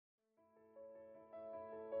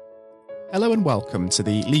Hello and welcome to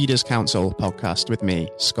the Leaders Council podcast with me,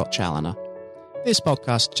 Scott Challoner. This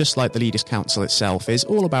podcast, just like the Leaders Council itself, is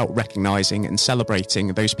all about recognising and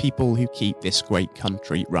celebrating those people who keep this great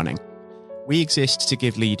country running. We exist to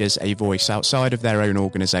give leaders a voice outside of their own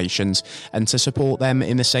organisations and to support them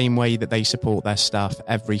in the same way that they support their staff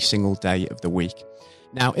every single day of the week.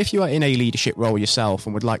 Now, if you are in a leadership role yourself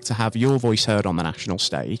and would like to have your voice heard on the national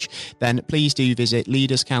stage, then please do visit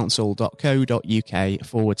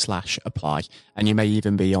leaderscouncil.co.uk/apply, and you may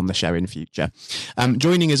even be on the show in future.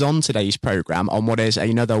 Joining us on today's programme on what is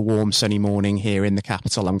another warm sunny morning here in the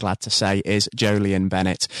capital, I'm glad to say, is Jolyon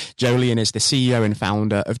Bennett. Jolyon is the CEO and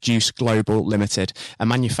founder of Juice Global Ltd, a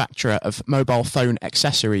manufacturer of mobile phone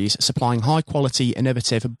accessories supplying high quality,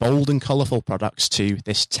 innovative, bold and colourful products to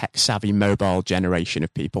this tech-savvy mobile generation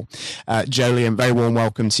of people. Jolyon, very warm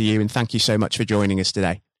welcome to you and thank you so much for joining us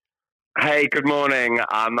today. Hey, good morning,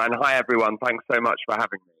 and hi everyone. Thanks so much for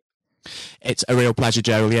having me. It's a real pleasure,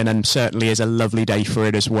 Jolyon, and certainly is a lovely day for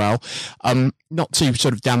it as well. Not to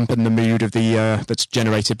sort of dampen the mood of the that's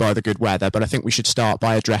generated by the good weather, but I think we should start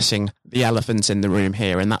by addressing the elephant in the room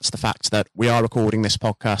here, and that's the fact that we are recording this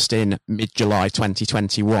podcast in mid-July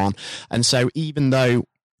 2021, and so even though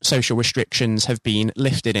social restrictions have been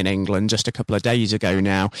lifted in England just a couple of days ago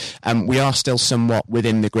now, we are still somewhat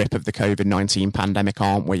within the grip of the COVID-19 pandemic,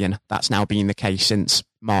 aren't we? And that's now been the case since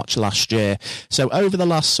March last year. So over the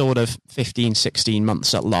last sort of 15, 16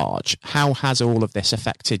 months at large, how has all of this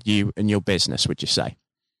affected you and your business, would you say?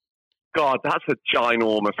 God, that's a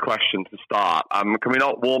ginormous question to start. Can we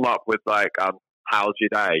not warm up with how's your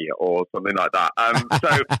day or something like that?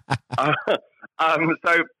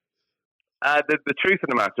 The truth of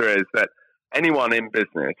the matter is that anyone in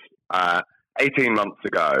business 18 months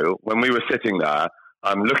ago, when we were sitting there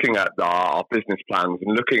looking at our business plans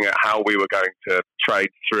and looking at how we were going to trade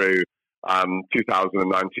through 2019,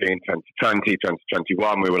 2020,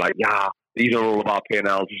 2021, we were like, yeah, these are all of our P&Ls,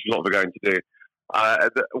 this is what we're going to do.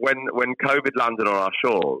 When COVID landed on our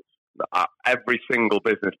shores, every single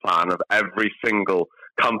business plan of every single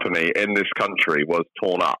company in this country was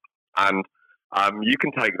torn up. And you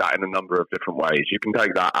can take that in a number of different ways. You can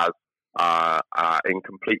take that as in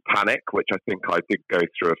complete panic, which I think I did go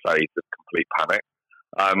through a phase of complete panic.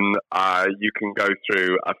 You can go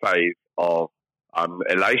through a phase of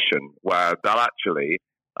elation, where that actually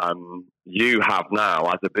you have now,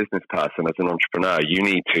 as a business person, as an entrepreneur, you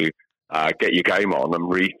need to get your game on and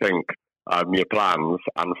rethink your plans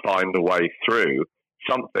and find a way through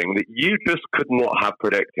something that you just could not have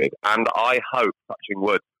predicted. And I hope, touching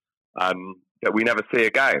wood, that we never see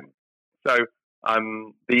again. So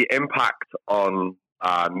the impact on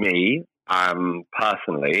me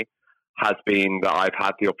personally has been that I've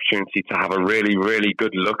had the opportunity to have a really, really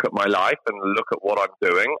good look at my life and look at what I'm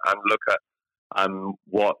doing and look at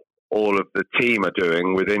what all of the team are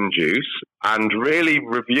doing within Juice and really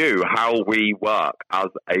review how we work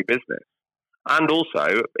as a business. And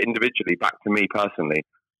also, individually, back to me personally,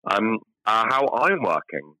 how I'm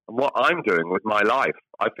working and what I'm doing with my life.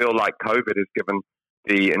 I feel like COVID has given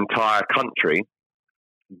the entire country,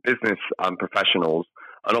 business professionals,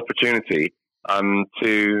 an opportunity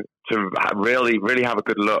to really, really have a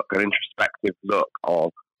good look, an introspective look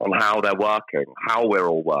on how they're working, how we're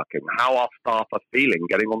all working, how our staff are feeling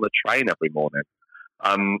getting on the train every morning.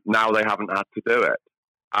 Now they haven't had to do it.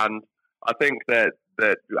 And I think that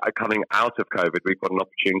coming out of COVID, we've got an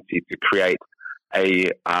opportunity to create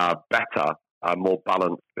a better, more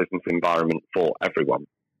balanced business environment for everyone.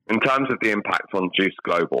 In terms of the impact on Juice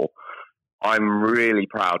Global, I'm really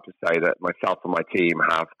proud to say that myself and my team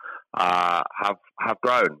have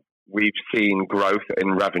grown. We've seen growth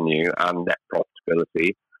in revenue and net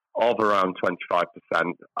profitability of around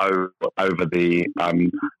 25% over the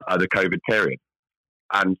COVID period.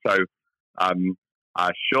 And so,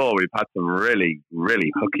 sure, we've had some really,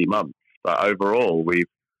 really hooky months, but overall, we've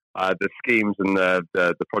the schemes and the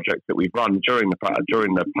projects that we've run during the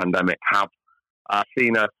pandemic have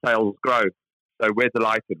seen a sales growth. So we're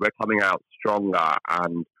delighted. We're coming out stronger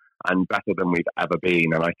and better than we've ever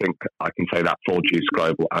been. And I think I can say that for Juice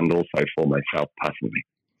Global and also for myself personally.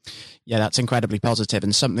 Yeah, that's incredibly positive,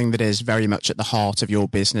 and something that is very much at the heart of your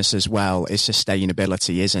business as well is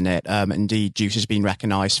sustainability, isn't it? Indeed, Juice has been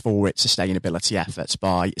recognised for its sustainability efforts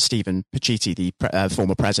by Stephen Pacitti, the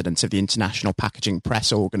former president of the International Packaging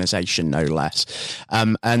Press Organisation, no less.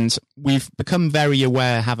 And we've become very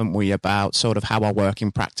aware, haven't we, about sort of how our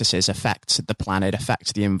working practices affect the planet,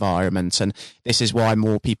 affect the environment, and this is why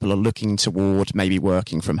more people are looking toward maybe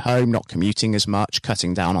working from home, not commuting as much,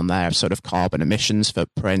 cutting down on their sort of carbon emissions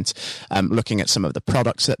footprint. Looking at some of the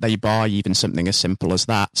products that they buy, even something as simple as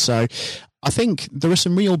that. So I think there are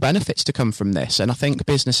some real benefits to come from this. And I think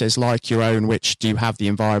businesses like your own, which do have the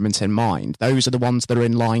environment in mind, those are the ones that are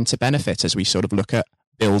in line to benefit as we sort of look at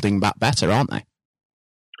building back better, aren't they?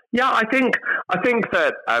 Yeah, I think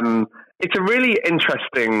that it's a really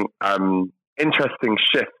interesting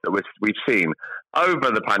shift that we've seen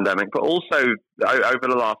over the pandemic, but also over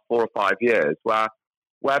the last 4 or 5 years, where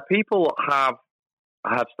people have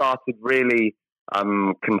started really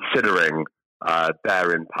considering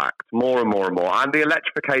their impact more and more and more, and the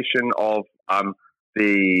electrification of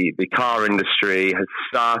the car industry has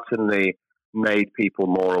certainly made people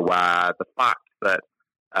more aware. The fact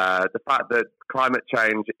that climate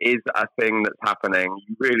change is a thing that's happening,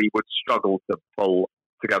 you really would struggle to pull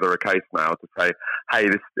together a case now to say, hey,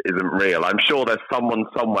 this isn't real. I'm sure there's someone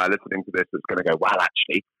somewhere listening to this that's going to go, well,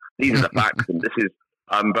 actually, these are the facts, and this is,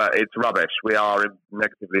 but it's rubbish. We are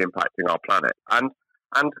negatively impacting our planet. And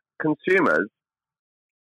consumers,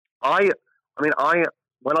 when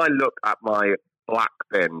I look at my black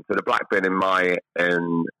bin, so the black bin in my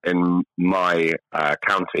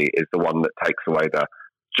county is the one that takes away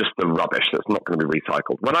just the rubbish that's not going to be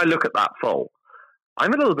recycled. When I look at that full,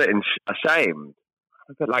 I'm a little bit ashamed.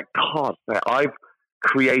 I'm a bit like, God, I've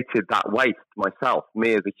created that waste myself,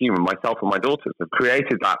 me as a human, myself and my daughters have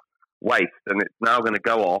created that waste, and it's now going to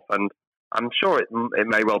go off, and I'm sure it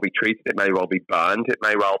may well be treated, it may well be burned, it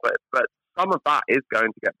may well, but some of that is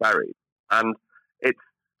going to get buried. And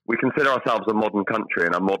we consider ourselves a modern country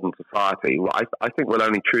and a modern society. Well, I think we'll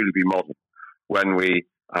only truly be modern when we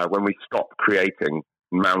stop creating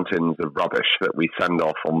mountains of rubbish that we send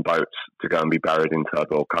off on boats to go and be buried in third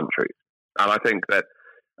world countries. And I think that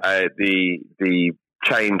the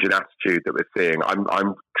change in attitude that we're seeing,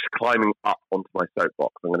 I'm climbing up onto my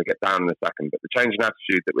soapbox. I'm going to get down in a second, but the change in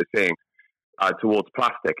attitude that we're seeing towards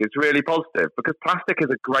plastic is really positive, because plastic is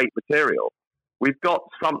a great material. We've got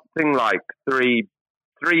something like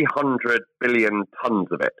 300 billion tons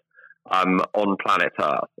of it on planet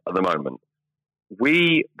Earth at the moment.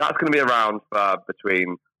 That's going to be around for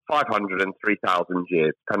between 500 and 3,000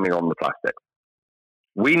 years, depending on the plastic.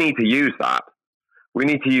 We need to use that. We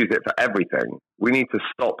need to use it for everything. We need to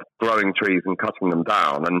stop growing trees and cutting them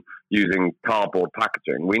down and using cardboard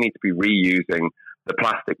packaging. We need to be reusing the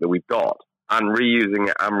plastic that we've got and reusing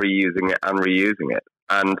it and reusing it and reusing it.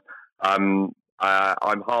 And I'm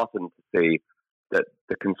heartened to see that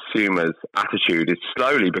the consumer's attitude is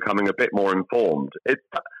slowly becoming a bit more informed. Let's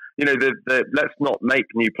not make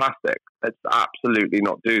new plastic. Let's absolutely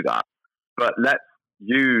not do that. But let's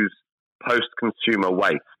use post-consumer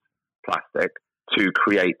waste plastic to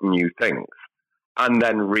create new things, and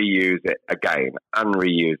then reuse it again and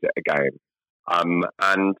reuse it again,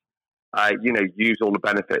 use all the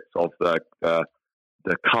benefits of the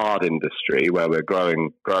card industry, where we're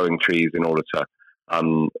growing trees in order to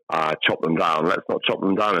chop them down. Let's not chop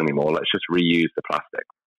them down anymore. Let's just reuse the plastic.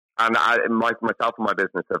 And myself and my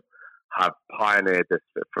business have pioneered this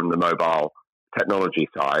from the mobile technology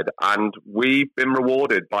side, and we've been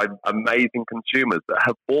rewarded by amazing consumers that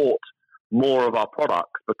have bought more of our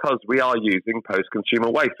products because we are using post-consumer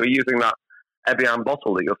waste. We're using that Evian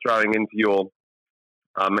bottle that you're throwing into your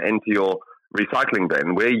recycling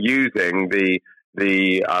bin. We're using the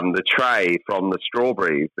tray from the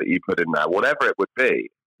strawberries that you put in there, whatever it would be.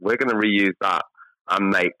 We're going to reuse that and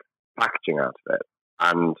make packaging out of it.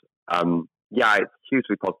 And it's a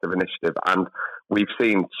hugely positive initiative, and we've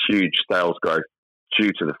seen huge sales growth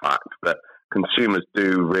due to the fact that consumers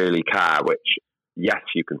do really care. Which, yes,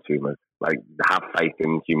 you consumers have faith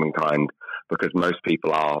in humankind, because most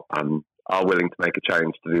people are willing to make a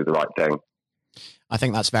change to do the right thing. I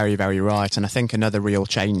think that's very, very right. And I think another real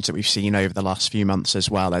change that we've seen over the last few months as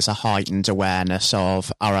well is a heightened awareness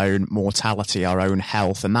of our own mortality, our own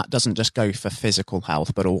health. And that doesn't just go for physical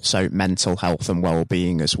health, but also mental health and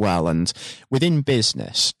well-being as well. And within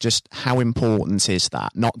business, just how important is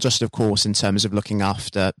that? Not just, of course, in terms of looking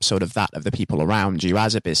after sort of that of the people around you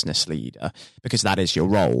as a business leader, because that is your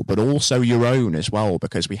role, but also your own as well,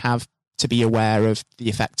 because we have to be aware of the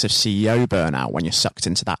effects of CEO burnout when you're sucked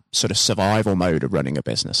into that sort of survival mode of running a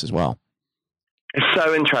business as well. It's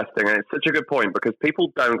so interesting, and it's such a good point, because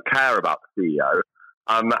people don't care about the CEO,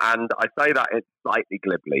 and I say that it's slightly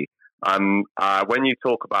glibly. When you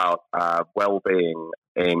talk about well-being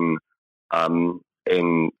in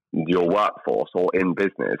your workforce or in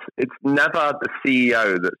business, it's never the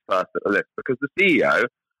CEO that's first at the list, because the CEO,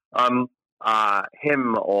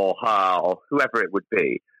 him or her or whoever it would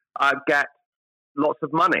be, get lots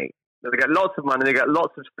of money. They get lots of money, they get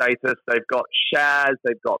lots of status, they've got shares,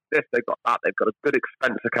 they've got this, they've got that, they've got a good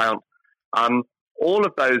expense account. All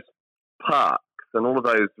of those perks and all of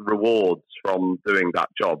those rewards from doing that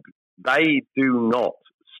job they do not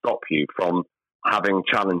stop you from having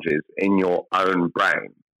challenges in your own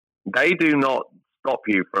brain. They do not stop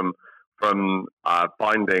you from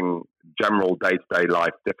finding general day-to-day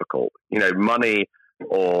life difficult. Money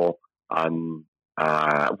or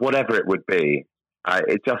whatever it would be.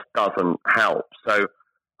 It just doesn't help. So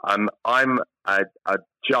I'm a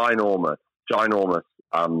ginormous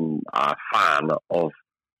fan of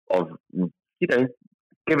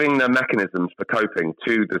giving the mechanisms for coping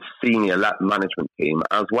to the senior management team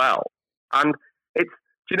as well. And it's,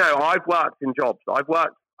 I've worked in jobs. I've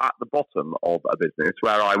worked at the bottom of a business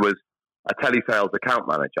where I was a telesales account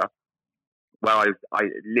manager, where I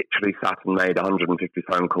literally sat and made 150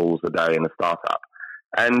 phone calls a day in a startup.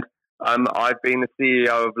 And I've been the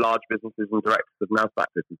CEO of large businesses and directors of NASDAQ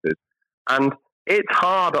businesses. And it's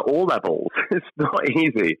hard at all levels. It's not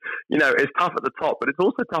easy. It's tough at the top, but it's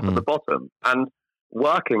also tough at the bottom. And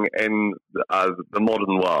working in the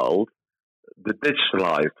modern world, the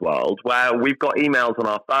digitalized world, where we've got emails on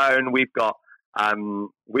our phone, we've got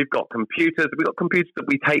computers that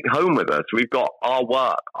we take home with us. We've got our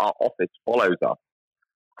work, our office follows us.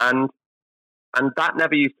 And that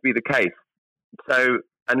never used to be the case. So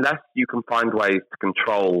unless you can find ways to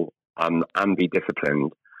control and be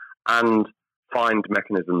disciplined and find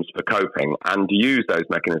mechanisms for coping and use those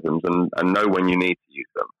mechanisms and know when you need to use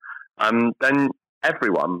them, then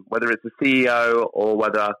everyone, whether it's a CEO or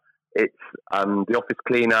whether it's the office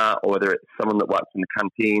cleaner or whether it's someone that works in the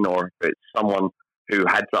canteen or if it's someone who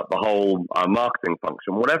heads up the whole marketing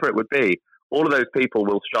function, whatever it would be, all of those people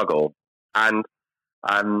will struggle. And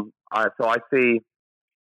so I see,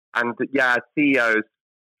 and yeah, CEOs,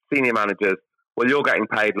 senior managers, well, you're getting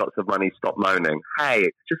paid lots of money, stop moaning. Hey,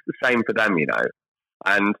 it's just the same for them,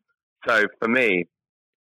 And so for me,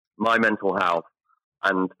 my mental health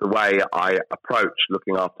and the way I approach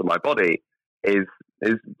looking after my body is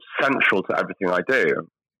central to everything I do.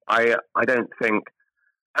 I don't think,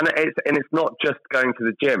 and it's not just going to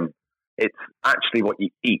the gym. It's actually what you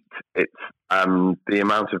eat. It's the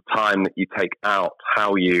amount of time that you take out,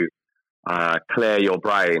 how you clear your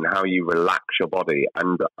brain, how you relax your body.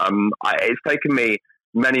 And it's taken me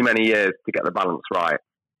many, many years to get the balance right.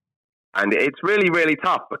 And it's really, really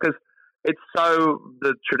tough because it's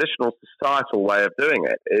the traditional societal way of doing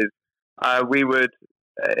it is we would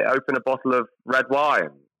open a bottle of red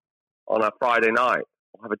wine on a Friday night,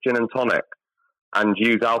 or have a gin and tonic and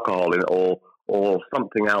use alcohol in or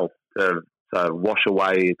something else to wash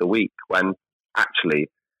away the week, when actually,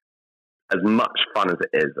 as much fun as it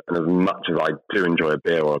is, and as much as I do enjoy a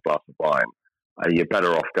beer or a glass of wine, you're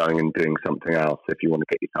better off going and doing something else if you want to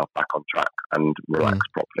get yourself back on track and relax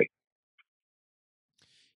properly.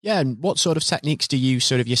 Yeah, and what sort of techniques do you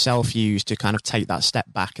sort of yourself use to kind of take that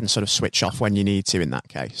step back and sort of switch off when you need to in that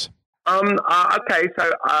case? Okay,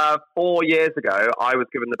 so 4 years ago, I was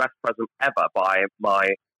given the best present ever by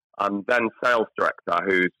my then sales director,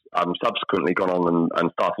 who's subsequently gone on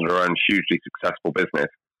and started her own hugely successful business,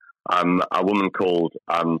 a woman called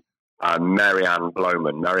Marianne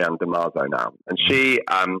DeMarzo now. And she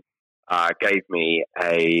gave me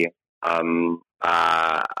a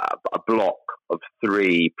block of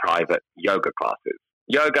 3 private yoga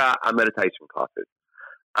and meditation classes.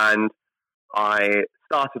 And I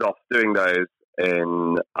started off doing those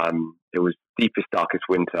in, it was deepest, darkest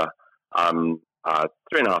winter,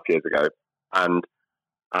 3.5 years ago. And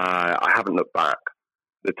I haven't looked back.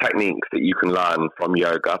 The techniques that you can learn from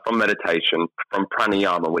yoga, from meditation, from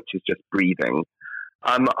pranayama, which is just breathing,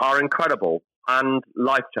 are incredible and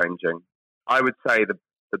life-changing. I would say the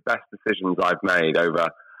best decisions I've made over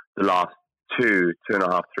the last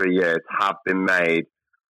 2.5, 3 years have been made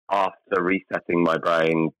after resetting my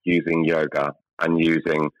brain using yoga and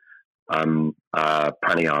using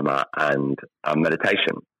pranayama and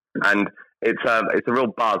meditation. And it's a real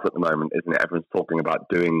buzz at the moment, isn't it? Everyone's talking about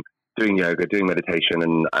doing yoga, doing meditation,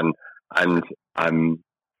 and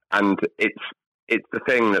it's the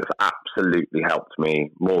thing that's absolutely helped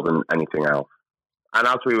me more than anything else. And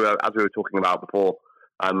as we were talking about before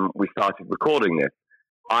we started recording this,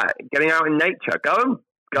 getting out in nature, go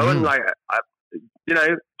and like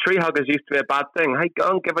tree huggers used to be a bad thing. Hey,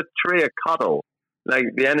 go and give a tree a cuddle. Like,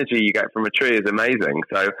 the energy you get from a tree is amazing.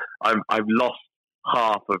 So I've lost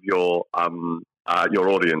half of your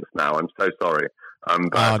audience now. I'm so sorry.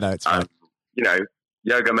 But, no, it's fine.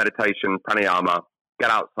 Yoga, meditation, pranayama, get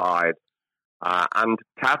outside, and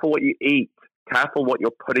careful what you eat, careful what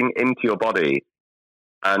you're putting into your body,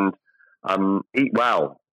 and eat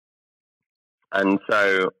well. And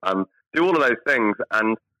so do all of those things,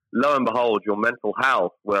 and lo and behold, your mental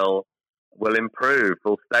health will improve,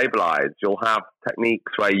 will stabilize. You'll have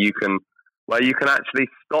techniques where where you can actually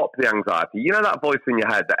stop the anxiety. You know that voice in your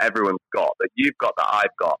head that everyone's got, that you've got, that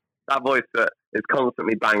I've got, that voice that is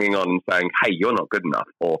constantly banging on and saying, hey, you're not good enough,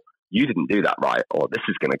 or you didn't do that right, or this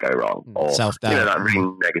is going to go wrong, or self-doubt. You know, that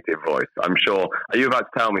really negative voice. I'm sure. Are you about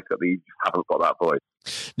to tell me, Scott, that you just haven't got that voice?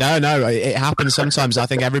 No, it happens sometimes. I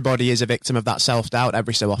think everybody is a victim of that self-doubt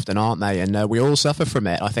every so often, aren't they? And we all suffer from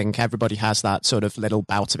it. I think everybody has that sort of little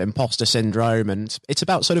bout of imposter syndrome, and it's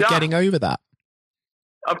about sort of getting over that.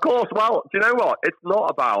 Of course. Well, do you know what? It's not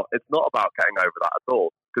about getting over that at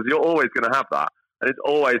all, because you're always going to have that, and it's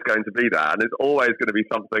always going to be there, and it's always going to be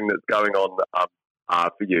something that's going on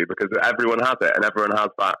for you, because everyone has it, and everyone has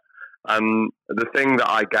that. The thing that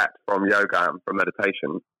I get from yoga and from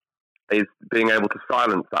meditation is being able to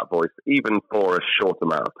silence that voice, even for a short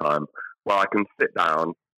amount of time, where I can sit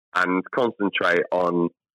down and concentrate on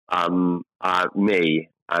me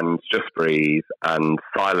and just breathe and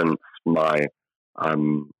silence my,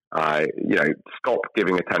 stop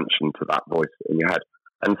giving attention to that voice in your head.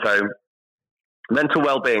 And so mental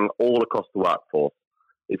well-being all across the workforce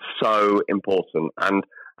is so important. And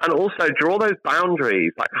also draw those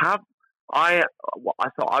boundaries. Like I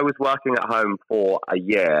thought I was working at home for a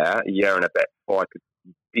year and a bit before I could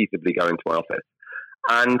feasibly go into my office.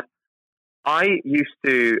 And I used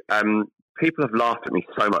to, people have laughed at me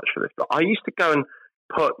so much for this, but I used to go and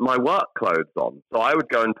put my work clothes on. So I would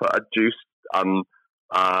go and put a Juice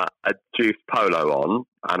polo on,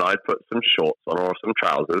 and I'd put some shorts on or some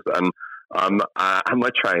trousers and my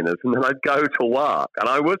trainers, and then I'd go to work. And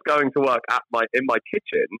I was going to work in my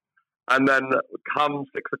kitchen. And then come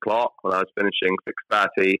 6 o'clock, when I was finishing,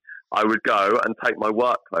 6:30, I would go and take my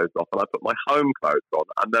work clothes off, and I'd put my home clothes on.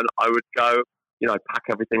 And then I would go, pack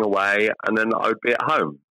everything away, and then I would be at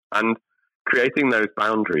home. And creating those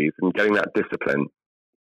boundaries and getting that discipline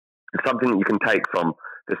is something that you can take from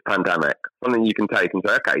this pandemic, something you can take and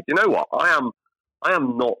say, okay, do you know what? I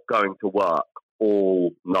am not going to work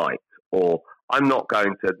all night, or I'm not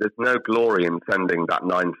going to, there's no glory in sending that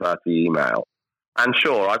 9:30 email. And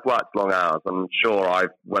sure, I've worked long hours. I'm sure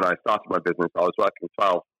when I started my business, I was working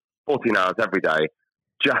 12, 14 hours every day,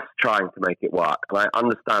 just trying to make it work. And I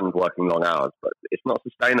understand working long hours, but it's not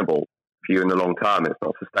sustainable for you in the long term. It's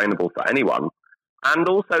not sustainable for anyone. And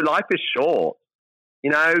also, life is short.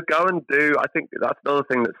 Go and do, I think that's another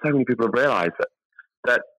thing that so many people have realized,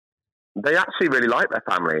 that they actually really like their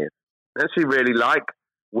families. They actually really like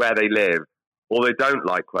where they live, or they don't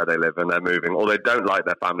like where they live and they're moving, or they don't like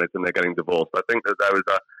their families and they're getting divorced. I think that there was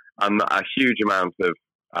a huge amount of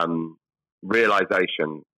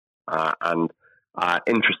realization and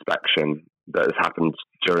introspection that has happened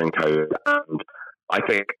during COVID. And I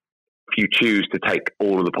think if you choose to take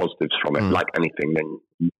all of the positives from it, like anything, then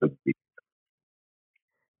you could be.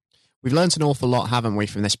 We've learned an awful lot, haven't we,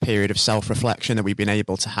 from this period of self-reflection that we've been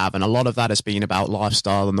able to have. And a lot of that has been about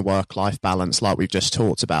lifestyle and the work-life balance, like we've just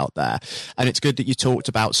talked about there. And it's good that you talked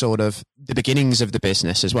about sort of the beginnings of the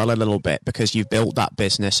business as well a little bit, because you've built that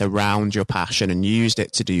business around your passion and used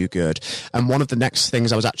it to do good. And one of the next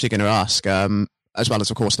things I was actually going to ask, as well as,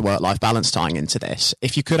 of course, the work-life balance tying into this,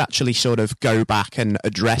 if you could actually sort of go back and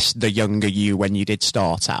address the younger you when you did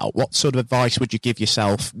start out, what sort of advice would you give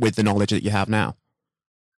yourself with the knowledge that you have now?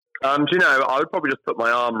 I would probably just put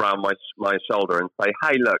my arm around my shoulder and say,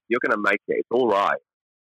 hey, look, you're going to make it. It's all right.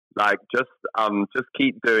 Like, just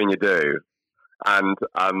keep doing your do. And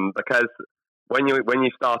because when you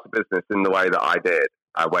start a business in the way that I did,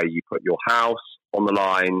 where you put your house on the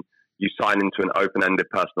line, you sign into an open-ended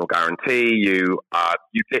personal guarantee, you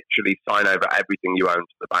literally sign over everything you own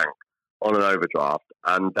to the bank on an overdraft,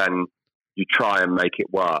 and then you try and make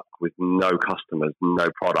it work with no customers,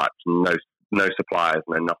 no products, no suppliers,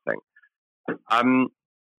 no nothing.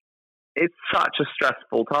 It's such a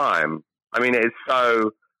stressful time. I mean, it's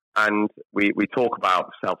so, and we talk about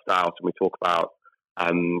self-doubt and we talk about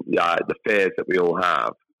the fears that we all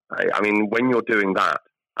have. I mean, when you're doing that,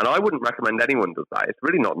 and I wouldn't recommend anyone does that. It's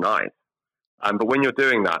really not nice. But when you're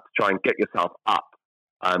doing that, to try and get yourself up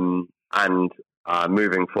and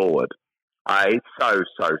moving forward, it's so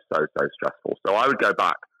stressful. So I would go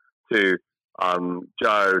back to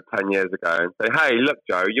Joe 10 years ago and say, hey, look,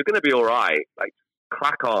 Joe, you're going to be all right. Like,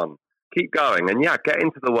 crack on, keep going. And get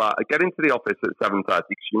into the office at 7:30,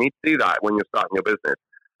 because you need to do that when you're starting your business.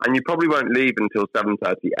 And you probably won't leave until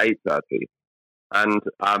 7:30, 8:30. And,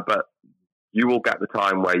 but you will get the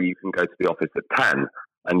time where you can go to the office at 10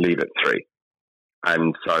 and leave at 3.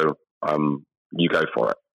 And so, you go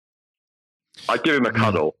for it. I'd give him a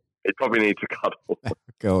cuddle it probably needs a cuddle.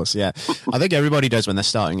 Of course, yeah. I think everybody does when they're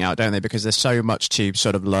starting out, don't they? Because there's so much to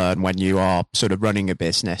sort of learn when you are sort of running a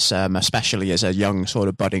business, especially as a young sort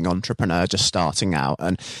of budding entrepreneur just starting out.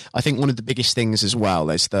 And I think one of the biggest things as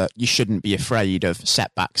well is that you shouldn't be afraid of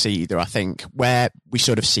setbacks either. I think where we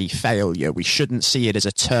sort of see failure, we shouldn't see it as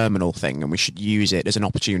a terminal thing, and we should use it as an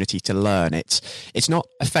opportunity to learn. It's not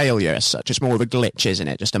a failure as such, it's more of a glitch, isn't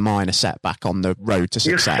it? Just a minor setback on the road to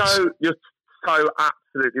success. You're so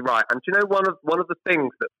absolutely right. And do you know, one of the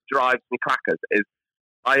things that drives me crackers is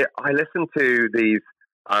I listen to these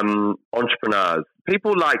entrepreneurs,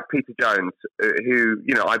 people like Peter Jones, who,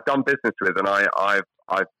 you know, I've done business with, and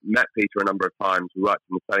I've met Peter a number of times. We worked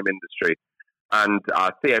in the same industry, and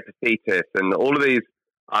Theo Pacitis, and all of these.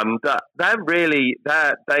 They're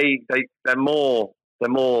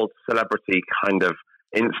more celebrity kind of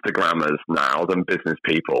Instagrammers now than business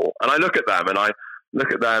people. And I look at them, and I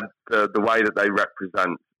look at the way that they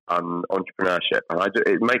represent entrepreneurship, and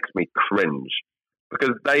it makes me cringe,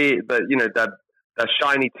 because their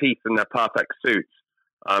shiny teeth and their perfect suits,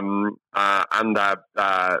 and their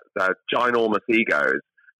ginormous egos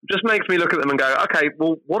just makes me look at them and go, okay,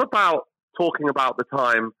 well, what about talking about the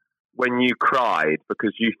time when you cried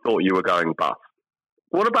because you thought you were going bust?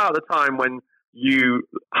 What about the time when you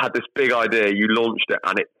had this big idea, you launched it,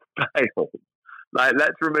 and it failed? Like,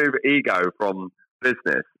 let's remove ego from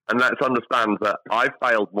business, and let's understand that I've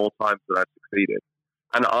failed more times than I've succeeded.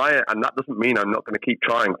 And that doesn't mean I'm not going to keep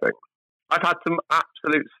trying things. I've had some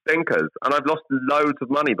absolute stinkers, and I've lost loads of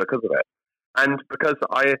money because of it. And because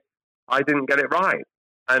I didn't get it right.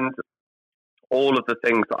 And all of the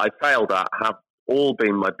things that I failed at have all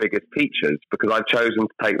been my biggest teachers, because I've chosen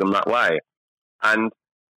to take them that way. And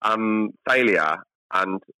failure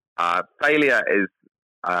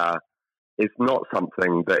is not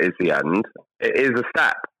something that is the end. It is a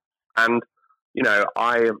step. And, you know,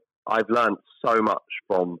 I've learned so much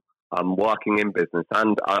from working in business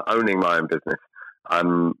and owning my own business.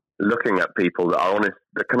 Looking at people that are honest,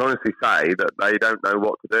 that can honestly say that they don't know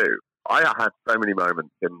what to do. I had so many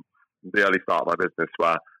moments in the early start of my business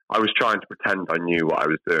where I was trying to pretend I knew what I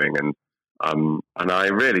was doing, and I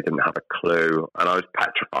really didn't have a clue, and I was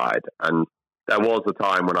petrified. And there was a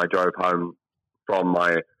time when I drove home from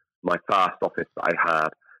my first office that I had,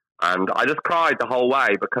 and I just cried the whole way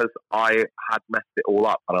because I had messed it all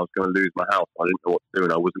up, and I was going to lose my house. I didn't know what to do,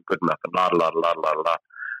 and I wasn't good enough, and la la la la la la.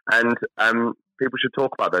 And people should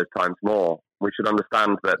talk about those times more. We should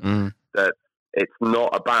understand that it's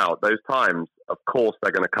not about those times. Of course,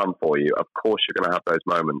 they're going to come for you. Of course, you're going to have those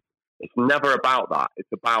moments. It's never about that.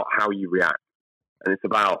 It's about how you react, and it's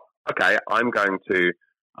about, okay, I'm going to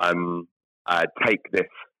take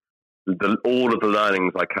all of the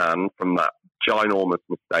learnings I can from that ginormous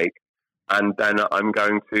mistake, and then I'm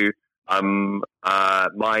going to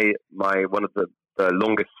my one of the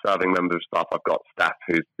longest serving members of staff I've got, Steph,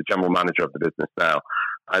 who's the general manager of the business now.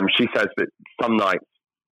 She says that some nights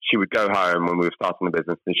she would go home when we were starting the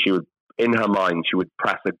business, and she would, in her mind, she would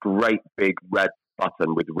press a great big red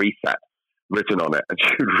button with reset written on it, and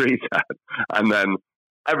she would reset, and then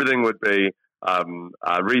everything would be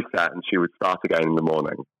reset, and she would start again in the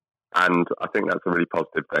morning. And I think that's a really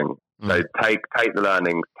positive thing. So take the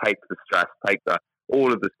learnings, take the stress, take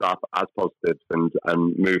all of the stuff as positives, and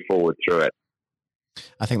move forward through it.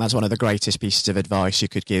 I think that's one of the greatest pieces of advice you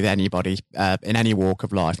could give anybody in any walk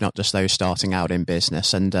of life, not just those starting out in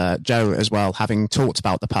business. And Joe, as well, having talked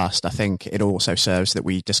about the past, I think it also serves that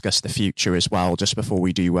we discuss the future as well, just before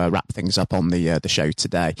we do wrap things up on the show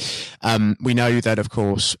today. We know that, of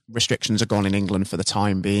course, restrictions are gone in England for the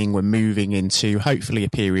time being. We're moving into, hopefully, a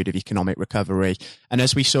period of economic recovery. And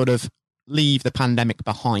as we sort of leave the pandemic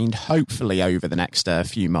behind, hopefully over the next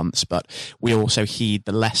few months, but we also heed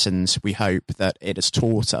the lessons we hope that it has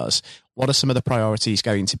taught us. What are some of the priorities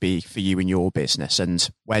going to be for you in your business, and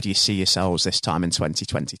where do you see yourselves this time in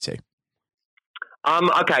 2022?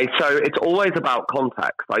 Okay, so it's always about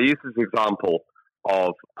context. I use this example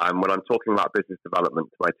of when I'm talking about business development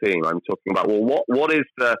to my team, I'm talking about, well, what is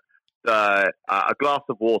a glass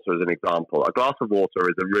of water as an example. A glass of water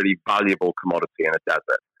is a really valuable commodity in a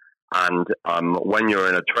desert. And when you're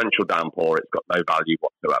in a torrential downpour, it's got no value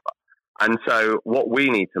whatsoever. And so what we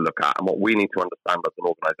need to look at, and what we need to understand as an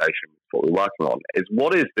organisation, what we're working on, is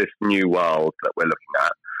what is this new world that we're looking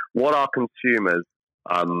at? What are consumers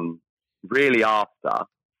really after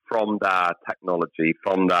from their technology,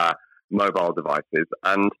 from their mobile devices?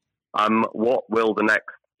 And what will the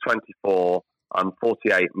next 24,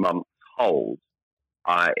 48 months hold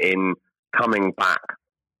in coming back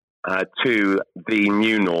to the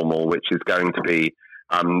new normal, which is going to be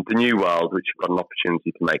the new world, which you've got an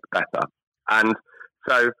opportunity to make better. And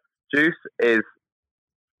so Juice is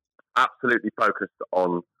absolutely focused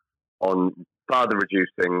on further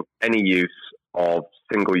reducing any use of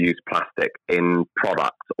single-use plastic in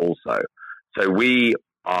products also. So we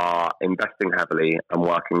are investing heavily and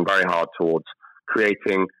working very hard towards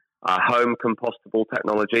creating home compostable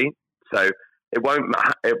technology. So one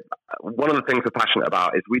of the things we're passionate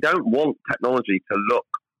about is we don't want technology to look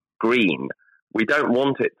green. We don't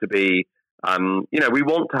want it to be, we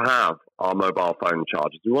want to have our mobile phone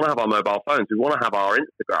chargers. We want to have our mobile phones. We want to have our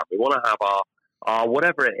Instagram. We want to have our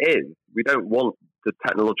whatever it is. We don't want the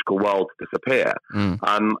technological world to disappear.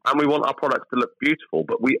 And we want our products to look beautiful,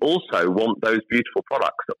 but we also want those beautiful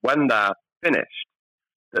products that when they're finished,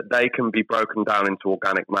 that they can be broken down into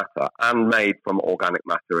organic matter and made from organic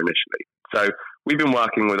matter initially. So we've been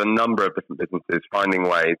working with a number of different businesses, finding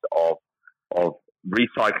ways of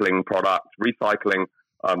recycling products, recycling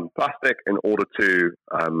plastic in order to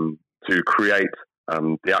create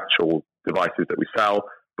the actual devices that we sell,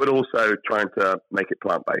 but also trying to make it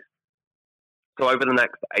plant-based. So over the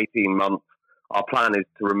next 18 months, our plan is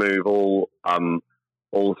to remove all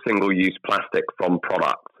single-use plastic from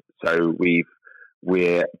products. So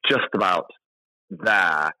we're just about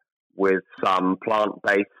there with some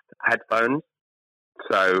plant-based headphones.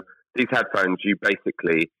 So these headphones, you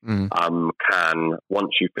basically can, once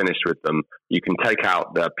you've finished with them, you can take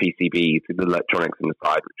out the PCBs, the electronics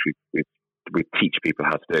inside, which we teach people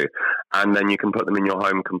how to do, and then you can put them in your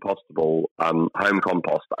home compostable home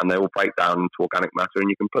compost, and they will break down into organic matter, and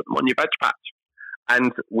you can put them on your veg patch.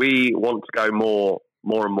 And we want to go more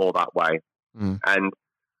and more that way. And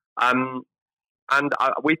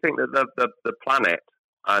we think that the planet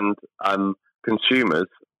and consumers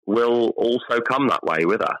will also come that way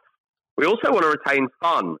with us. We also want to retain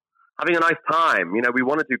fun, having a nice time. We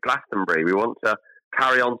want to do Glastonbury. We want to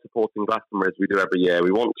carry on supporting Glastonbury as we do every year.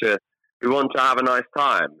 We want to have a nice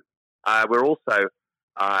time. We're also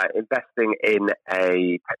investing in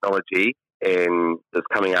a technology that's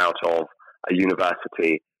coming out of a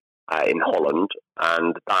university in Holland,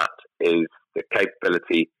 and that is the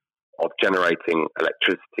capability of generating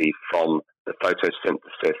electricity from the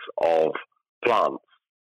photosynthesis of plants.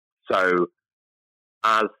 So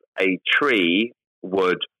as a tree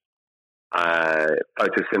would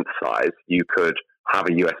photosynthesize, you could have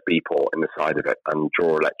a USB port in the side of it and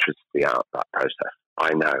draw electricity out of that process.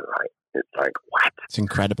 I know, right? It's like, what? It's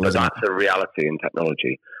incredible, isn't it? That's a reality in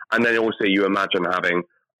technology. And then also you imagine having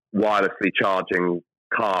wirelessly charging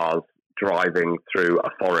cars driving through a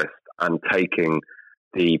forest and taking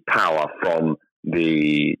the power from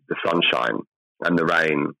the sunshine and the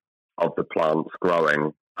rain of the plants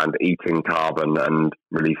growing and eating carbon and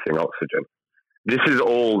releasing oxygen. This is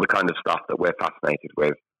all the kind of stuff that we're fascinated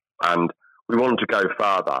with. And we want to go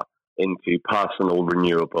further into personal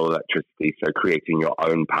renewable electricity, so creating your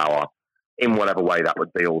own power in whatever way that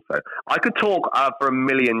would be also. I could talk for a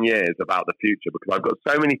million years about the future because I've got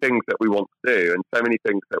so many things that we want to do and so many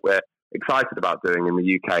things that we're excited about doing in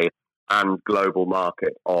the UK and global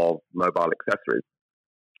market of mobile accessories.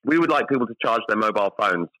 We would like people to charge their mobile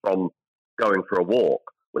phones from going for a walk.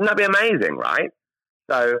 Wouldn't that be amazing, right?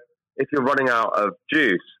 So if you're running out of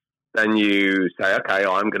juice, then you say, okay,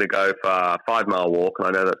 I'm going to go for a 5-mile walk, and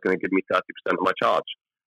I know that's going to give me 30% of my charge.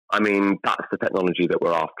 I mean, that's the technology that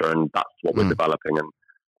we're after, and that's what we're developing. And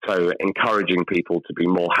so encouraging people to be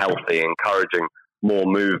more healthy, encouraging more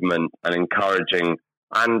movement, and encouraging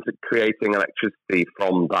and creating electricity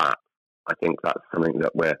from that, I think that's something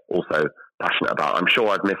that we're also passionate about. I'm sure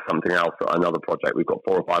I've missed something else at another project. We've got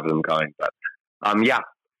 4 or 5 of them going. But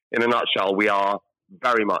in a nutshell, we are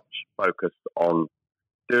very much focused on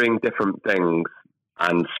doing different things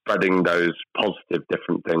and spreading those positive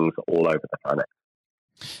different things all over the planet.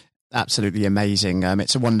 Absolutely amazing.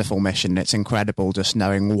 It's a wonderful mission. It's incredible just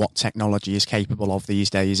knowing what technology is capable of these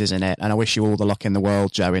days, isn't it? And I wish you all the luck in the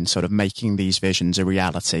world, Joe, in sort of making these visions a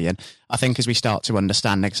reality. And I think as we start to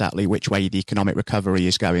understand exactly which way the economic recovery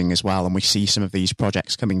is going as well, and we see some of these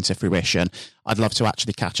projects coming to fruition, I'd love to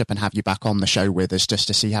actually catch up and have you back on the show with us just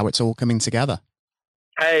to see how it's all coming together.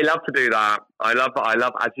 Hey, love to do that. I love,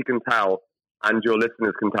 as you can tell, and your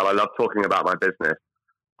listeners can tell, I love talking about my business.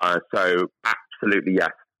 So absolutely,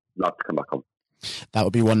 yes. Love to come back on. That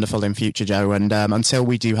would be wonderful in future, Joe. And until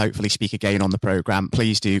we do hopefully speak again on the programme,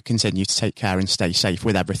 please do continue to take care and stay safe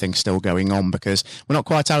with everything still going on, because we're not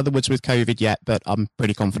quite out of the woods with COVID yet, but I'm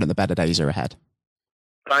pretty confident the better days are ahead.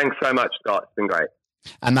 Thanks so much, Scott. It's been great.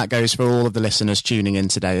 And that goes for all of the listeners tuning in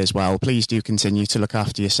today as well. Please do continue to look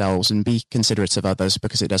after yourselves and be considerate of others,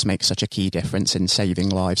 because it does make such a key difference in saving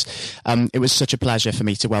lives. It was such a pleasure for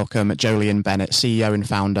me to welcome Jolyon Bennett, CEO and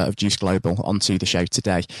founder of Juice Global, onto the show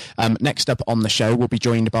today. Next up on the show, we'll be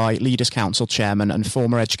joined by Leaders Council Chairman and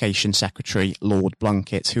former Education Secretary, Lord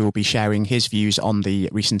Blunkett, who will be sharing his views on the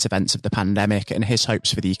recent events of the pandemic and his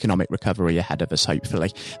hopes for the economic recovery ahead of us,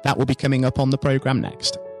 hopefully. That will be coming up on the programme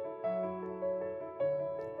next.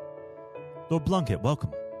 Lord Blunkett,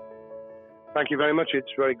 welcome. Thank you very much.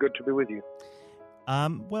 It's very good to be with you.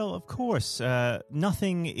 Well, of course,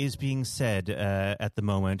 nothing is being said at the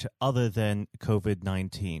moment other than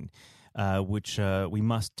COVID-19, which we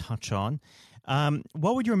must touch on.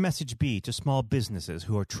 What would your message be to small businesses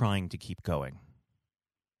who are trying to keep going?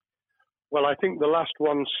 Well, I think the last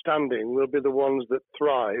ones standing will be the ones that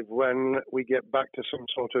thrive when we get back to some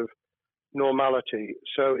sort of normality.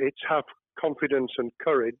 So it's have confidence and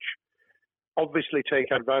courage. Obviously,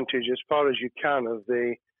 take advantage as far as you can of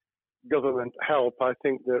the government help. I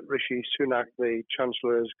think that Rishi Sunak, the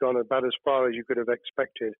Chancellor, has gone about as far as you could have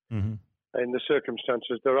expected in the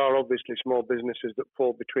circumstances. There are obviously small businesses that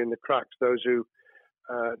fall between the cracks. Those who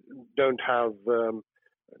don't have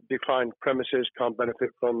defined premises, can't benefit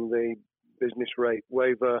from the business rate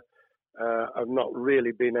waiver, have not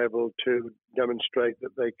really been able to demonstrate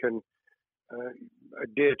that they can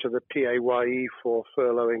adhere to the PAYE for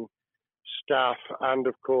furloughing staff, and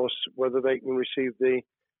of course whether they can receive the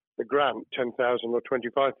grant, 10,000 or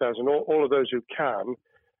 25,000. All of those who can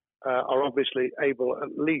are obviously able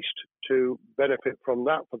at least to benefit from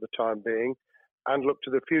that for the time being and look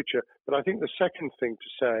to the future. But I think the second thing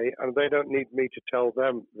to say, and they don't need me to tell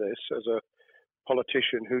them this as a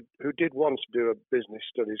politician who did once do a business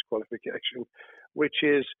studies qualification, which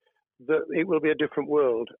is that it will be a different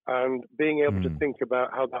world, and being able to think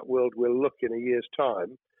about how that world will look in a year's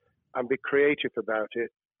time and be creative about it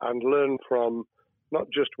and learn from not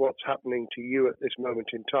just what's happening to you at this moment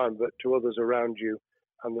in time, but to others around you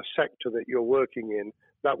and the sector that you're working in,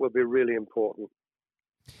 that will be really important.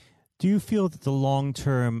 Do you feel that the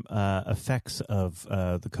long-term effects of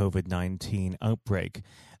the COVID-19 outbreak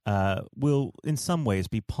will in some ways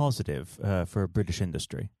be positive for British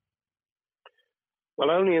industry? Well,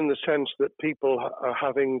 only in the sense that people are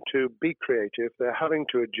having to be creative, they're having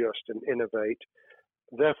to adjust and innovate.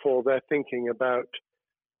 Therefore, they're thinking about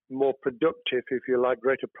more productive, if you like,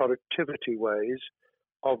 greater productivity ways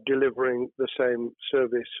of delivering the same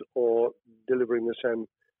service or delivering the same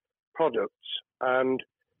products. And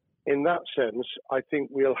in that sense, I think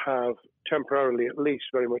we'll have temporarily at least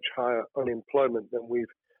very much higher unemployment than we've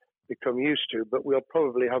become used to, but we'll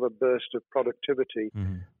probably have a burst of productivity,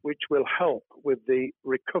 which will help with the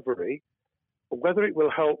recovery. Whether it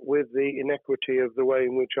will help with the inequity of the way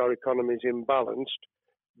in which our economy is imbalanced,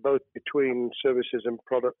 both between services and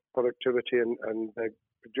productivity and the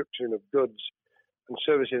production of goods and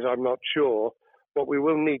services, I'm not sure. What we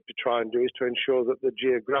will need to try and do is to ensure that the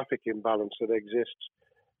geographic imbalance that exists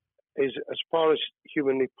is, as far as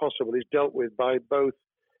humanly possible, is dealt with by both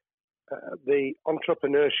the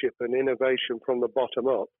entrepreneurship and innovation from the bottom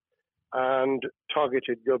up and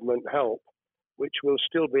targeted government help, which will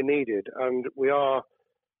still be needed. And we are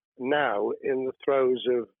now in the throes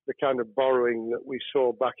of the kind of borrowing that we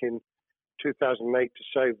saw back in 2008 to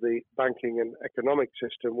save the banking and economic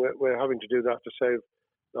system. We're having to do that to save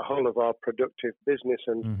the whole of our productive business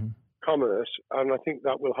and commerce, and I think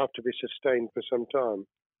that will have to be sustained for some time.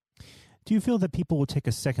 Do you feel that people will take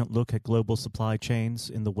a second look at global supply chains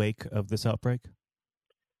in the wake of this outbreak?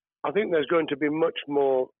 I think there's going to be much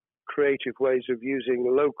more creative ways of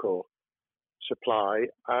using local supply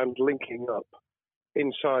and linking up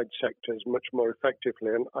inside sectors much more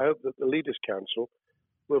effectively. And I hope that the Leaders' Council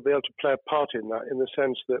will be able to play a part in that, in the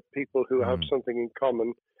sense that people who have something in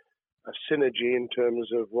common, a synergy in terms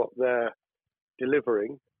of what they're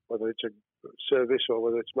delivering, whether it's a service or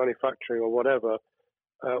whether it's manufacturing or whatever,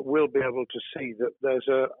 will be able to see that there's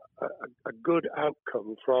a good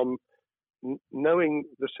outcome from knowing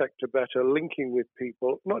the sector better, linking with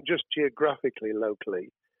people, not just geographically, locally,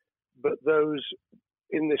 but those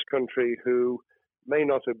in this country who may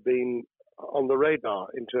not have been on the radar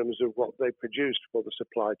in terms of what they produced for the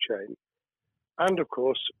supply chain. And of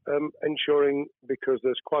course, ensuring, because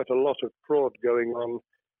there's quite a lot of fraud going on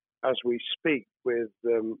as we speak with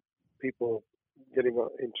people getting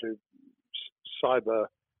into cyber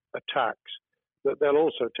attacks, that they'll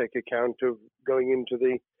also take account of going into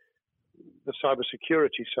the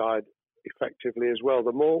cybersecurity side effectively as well.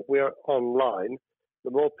 The more we are online, the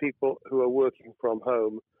more people who are working from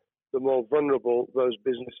home, the more vulnerable those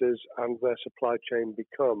businesses and their supply chain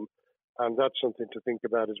become. And that's something to think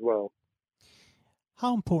about as well.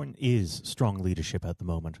 How important is strong leadership at the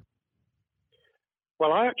moment?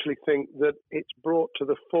 Well, I actually think that it's brought to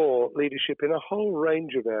the fore leadership in a whole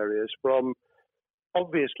range of areas, from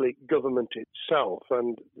obviously government itself,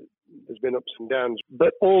 and there's been ups and downs,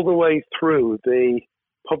 but all the way through the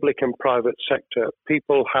public and private sector.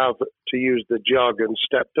 People have, to use the jargon,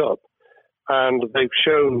 stepped up, and they've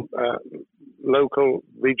shown local,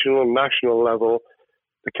 regional, national level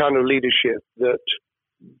the kind of leadership that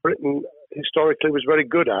Britain historically was very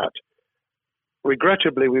good at.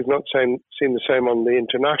 Regrettably, we've not seen the same on the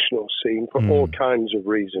international scene for all kinds of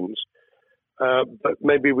reasons, but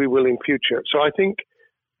maybe we will in future. So I think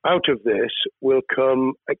out of this will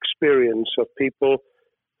come experience of people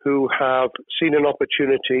who have seen an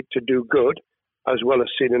opportunity to do good, as well as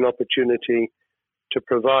seen an opportunity to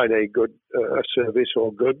provide a good service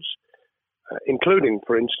or goods, including,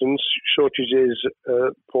 for instance, shortages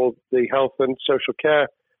for the health and social care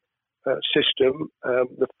system,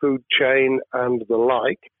 the food chain and the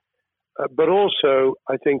like. But also,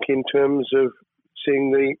 I think in terms of seeing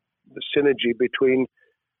the synergy between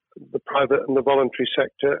the private and the voluntary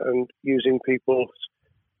sector and using people's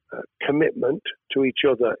commitment to each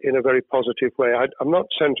other in a very positive way. I'm not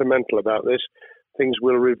sentimental about this. Things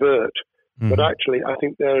will revert. But actually, I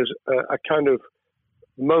think there's a kind of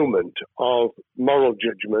moment of moral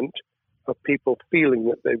judgment of people feeling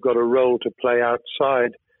that they've got a role to play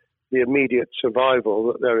outside the immediate survival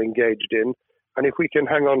that they're engaged in. And if we can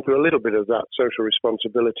hang on to a little bit of that social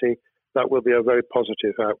responsibility, that will be a very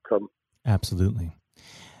positive outcome. Absolutely.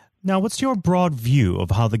 Now, what's your broad view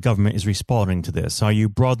of how the government is responding to this? Are you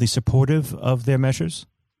broadly supportive of their measures?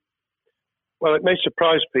 Well, it may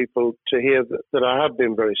surprise people to hear that I have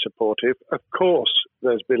been very supportive. Of course,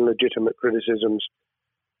 there's been legitimate criticisms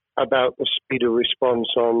about the speed of response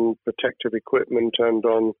on protective equipment and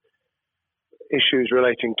on issues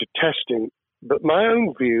relating to testing. But my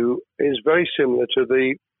own view is very similar to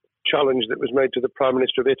the challenge that was made to the Prime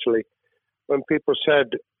Minister of Italy when people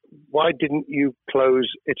said, why didn't you close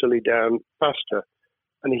Italy down faster?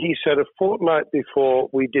 And he said, a fortnight before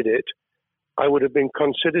we did it, I would have been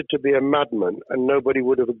considered to be a madman and nobody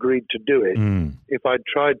would have agreed to do it if I'd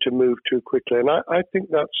tried to move too quickly. And I think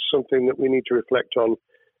that's something that we need to reflect on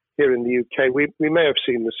here in the UK. We may have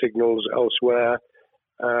seen the signals elsewhere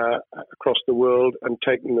across the world and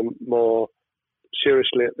taken them more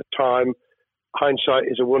seriously at the time.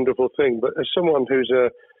 Hindsight is a wonderful thing, but as someone who's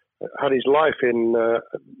had his life in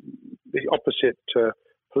the opposite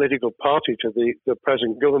political party to the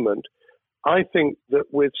present government, I think that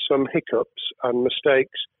with some hiccups and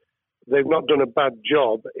mistakes, they've not done a bad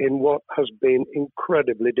job in what has been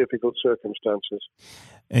incredibly difficult circumstances.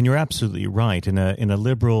 And you're absolutely right. In a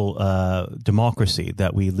liberal democracy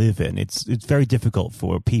that we live in, it's very difficult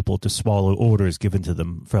for people to swallow orders given to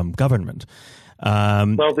them from government.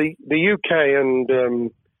 Well, the UK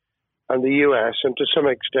and the US, and to some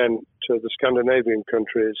extent the Scandinavian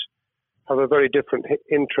countries, have a very different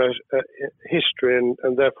history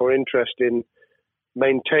and therefore interest in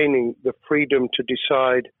maintaining the freedom to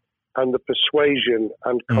decide and the persuasion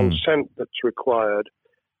and consent that's required.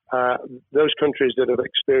 Those countries that have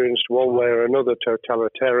experienced one way or another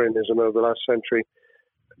totalitarianism over the last century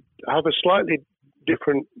have a slightly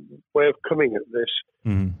different way of coming at this.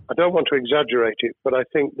 I don't want to exaggerate it, but I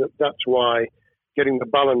think that that's why getting the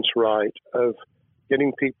balance right of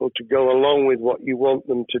getting people to go along with what you want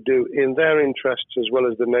them to do in their interests as well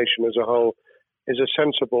as the nation as a whole is a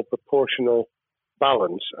sensible, proportional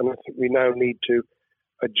balance. And I think we now need to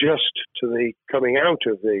adjust to the coming out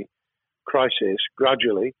of the crisis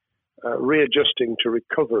gradually, readjusting to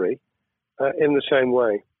recovery in the same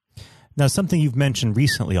way. Now, something you've mentioned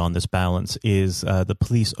recently on this balance is the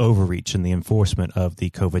police overreach in the enforcement of the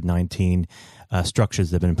COVID-19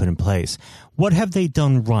 structures that have been put in place. What have they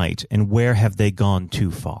done right, and where have they gone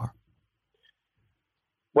too far?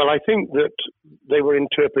 Well, I think that they were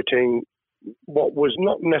interpreting what was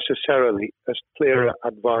not necessarily as clear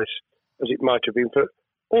advice as it might have been for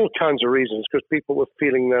all kinds of reasons, because people were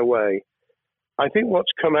feeling their way. I think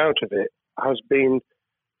what's come out of it has been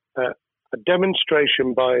a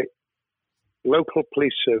demonstration by local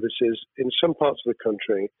police services in some parts of the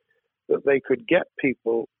country that they could get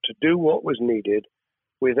people to do what was needed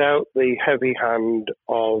without the heavy hand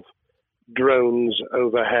of drones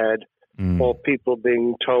overhead or people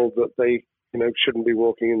being told that they shouldn't be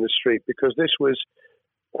walking in the street, because this was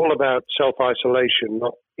all about self-isolation,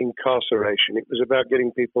 not incarceration. It was about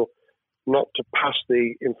getting people not to pass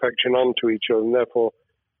the infection on to each other and therefore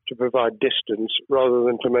to provide distance rather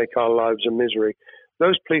than to make our lives a misery.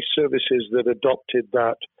 Those police services that adopted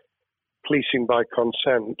that policing by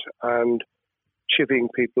consent and chivying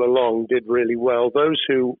people along did really well. Those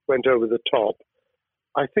who went over the top,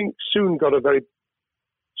 I think, soon got a very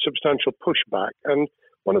substantial pushback. And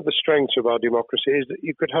one of the strengths of our democracy is that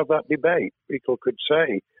you could have that debate. People could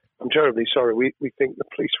say, I'm terribly sorry, we think the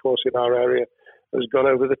police force in our area has gone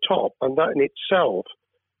over the top. And that in itself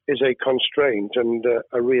is a constraint and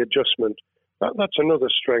a readjustment. That's another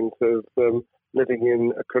strength of living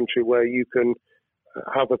in a country where you can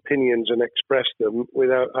have opinions and express them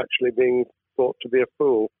without actually being thought to be a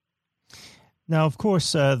fool. Now, of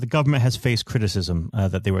course, the government has faced criticism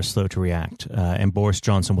that they were slow to react, and Boris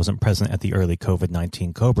Johnson wasn't present at the early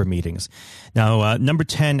COVID-19 COBRA meetings. Now, Number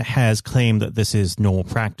 10 has claimed that this is normal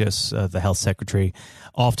practice. The health secretary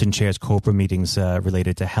often chairs COBRA meetings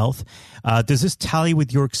related to health. Does this tally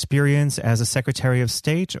with your experience as a Secretary of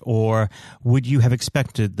State, or would you have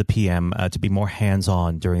expected the PM to be more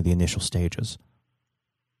hands-on during the initial stages?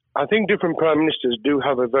 I think different prime ministers do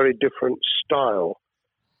have a very different style.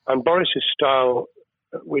 And Boris's style,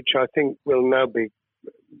 which I think will now be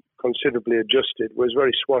considerably adjusted, was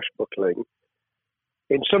very swashbuckling.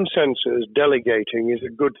 In some senses, delegating is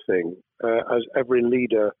a good thing, as every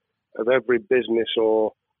leader of every business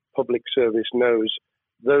or public service knows.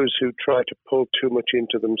 Those who try to pull too much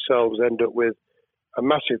into themselves end up with a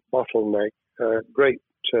massive bottleneck, great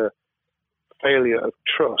failure of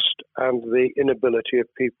trust, and the inability of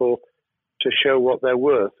people to show what they're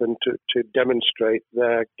worth and to demonstrate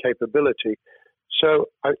their capability. So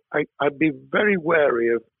I'd be very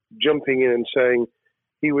wary of jumping in and saying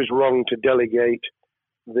he was wrong to delegate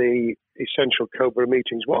the essential COBRA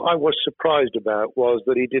meetings. What I was surprised about was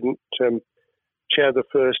that he didn't chair the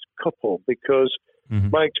first couple, because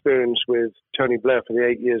my experience with Tony Blair for the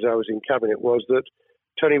 8 years I was in Cabinet was that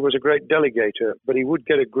Tony was a great delegator, but he would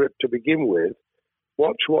get a grip to begin with,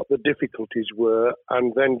 watch what the difficulties were,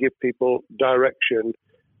 and then give people direction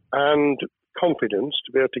and confidence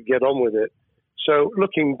to be able to get on with it. So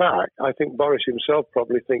looking back, I think Boris himself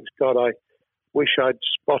probably thinks, God, I wish I'd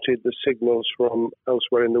spotted the signals from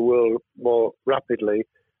elsewhere in the world more rapidly,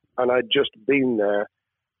 and I'd just been there.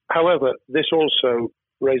 However, this also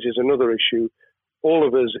raises another issue. All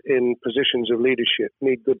of us in positions of leadership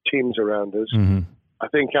need good teams around us. I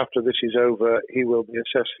think after this is over, he will be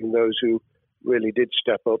assessing those who really did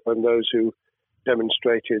step up and those who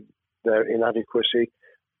demonstrated their inadequacy.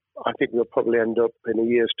 I think we'll probably end up in a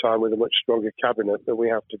year's time with a much stronger cabinet than we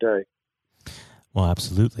have today. Well,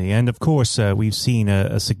 absolutely. And of course, we've seen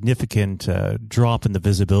a significant drop in the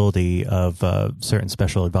visibility of certain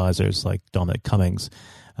special advisors like Dominic Cummings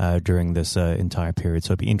during this entire period.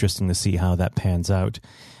 So it'd be interesting to see how that pans out.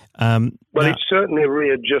 It certainly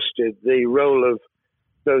readjusted the role of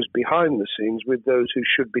those behind the scenes with those who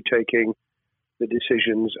should be taking the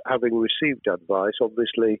decisions, having received advice.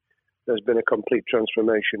 Obviously, there's been a complete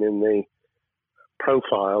transformation in the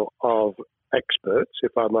profile of experts,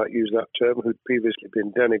 if I might use that term, who'd previously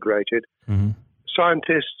been denigrated.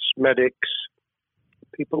 Scientists, medics,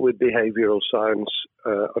 people with behavioral science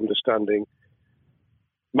understanding.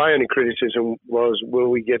 My only criticism was, were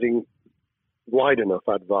we getting wide enough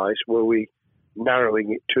advice? Were we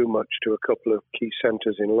narrowing it too much to a couple of key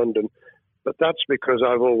centres in London? But that's because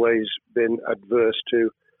I've always been adverse to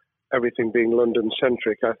everything being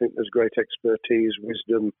London-centric. I think there's great expertise,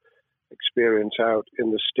 wisdom, experience out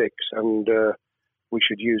in the sticks, and we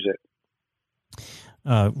should use it.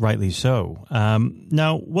 Rightly so.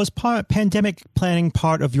 Now, was pandemic planning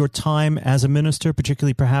part of your time as a minister,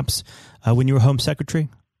 particularly perhaps when you were Home Secretary?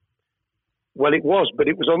 Well, it was, but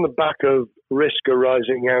it was on the back of risk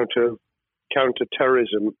arising out of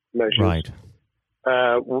counter-terrorism measures. Right.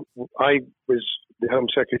 I was the Home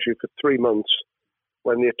Secretary for 3 months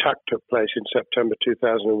when the attack took place in September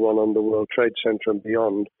 2001 on the World Trade Center and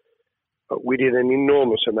beyond. We did an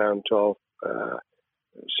enormous amount of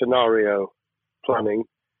scenario planning,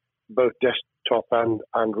 both desktop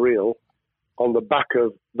and real, on the back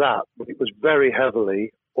of that. But it was very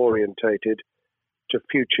heavily orientated to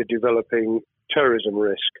future developing terrorism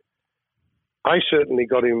risk. I certainly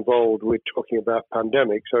got involved with talking about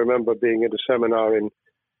pandemics. I remember being at a seminar in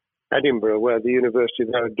Edinburgh where the university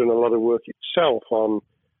there had done a lot of work itself on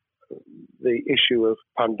the issue of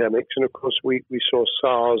pandemics. And of course, we saw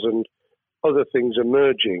SARS and other things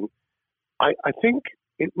emerging. I think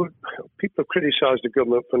people have criticised the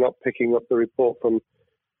government for not picking up the report from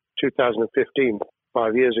 2015,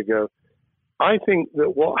 5 years ago. I think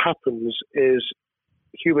that what happens is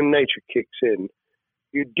human nature kicks in.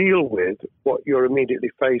 You deal with what you're immediately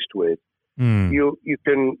faced with. You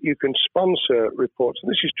can sponsor reports,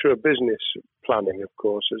 and this is true of business planning, of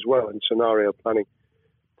course, as well, and scenario planning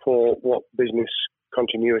for what business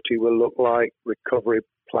continuity will look like, recovery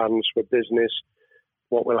plans for business,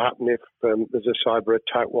 what will happen if there's a cyber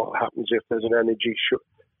attack, what happens if there's an energy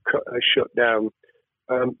shutdown.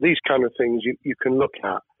 These kind of things you can look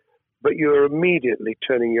at, but you're immediately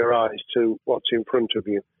turning your eyes to what's in front of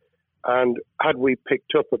you. And had we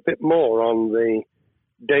picked up a bit more on the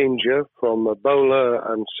danger from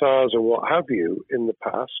Ebola and SARS and what have you in the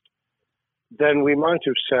past, then we might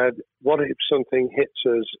have said, what if something hits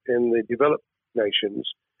us in the developed nations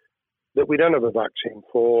that we don't have a vaccine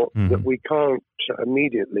for, that we can't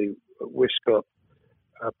immediately whisk up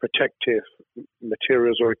protective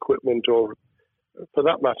materials or equipment, or for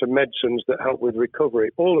that matter, medicines that help with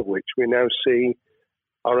recovery, all of which we now see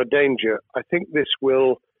are a danger. I think this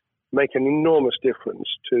will make an enormous difference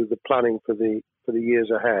to the planning for the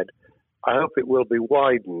years ahead. I hope it will be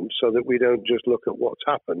widened so that we don't just look at what's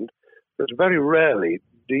happened, because very rarely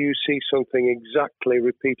do you see something exactly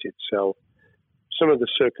repeat itself. Some of the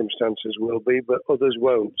circumstances will be, but others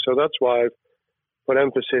won't. So that's why I've put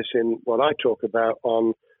emphasis in what I talk about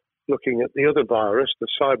on looking at the other virus, the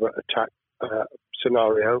cyber attack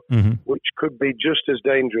scenario, which could be just as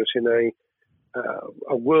dangerous in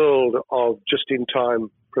a world of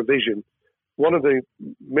just-in-time provision. One of the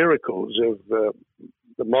miracles of the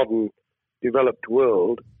modern developed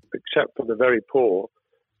world, except for the very poor,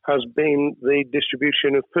 has been the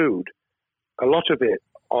distribution of food. A lot of it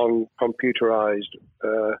on computerized,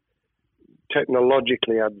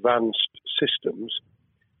 technologically advanced systems.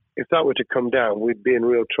 If that were to come down, we'd be in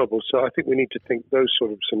real trouble. So I think we need to think those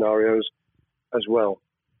sort of scenarios as well.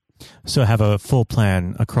 So have a full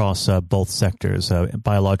plan across both sectors,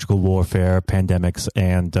 biological warfare, pandemics,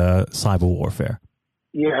 and cyber warfare.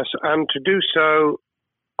 Yes, and to do so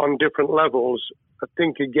on different levels. I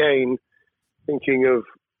think, again, thinking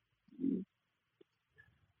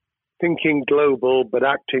global but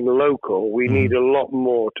acting local, we need a lot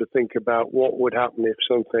more to think about what would happen if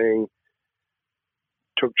something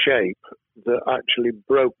took shape that actually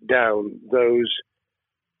broke down those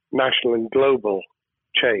national and global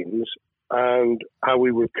chains and how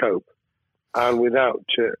we would cope. And without,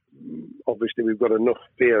 obviously, we've got enough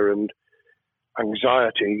fear and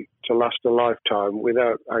anxiety to last a lifetime.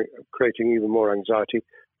 Without creating even more anxiety,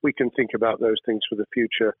 we can think about those things for the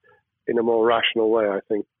future in a more rational way, I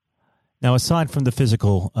think. Now, aside from the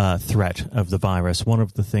physical threat of the virus, one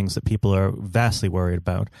of the things that people are vastly worried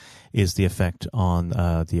about is the effect on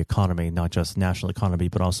the economy, not just national economy,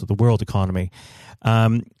 but also the world economy.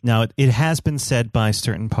 Now, it has been said by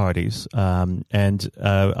certain parties, and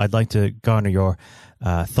I'd like to garner your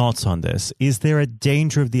thoughts on this. Is there a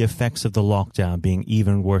danger of the effects of the lockdown being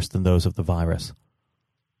even worse than those of the virus?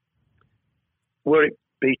 Were it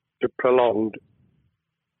be prolonged,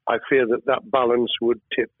 I fear that balance would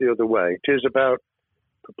tip the other way. It is about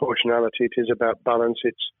proportionality. It is about balance.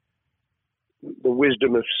 It's the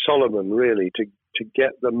wisdom of Solomon, really, to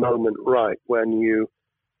get the moment right when you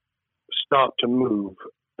start to move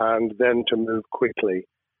and then to move quickly.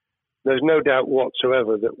 There's no doubt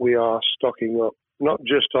whatsoever that we are stocking up, not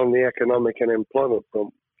just on the economic and employment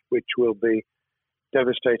front, which will be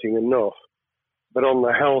devastating enough, but on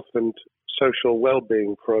the health and social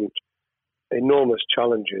well-being front, enormous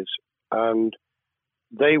challenges, and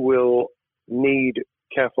they will need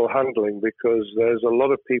careful handling because there's a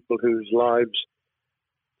lot of people whose lives,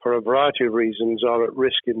 for a variety of reasons, are at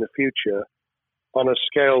risk in the future on a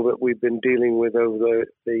scale that we've been dealing with over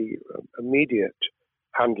the immediate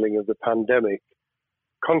handling of the pandemic,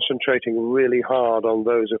 concentrating really hard on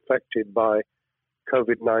those affected by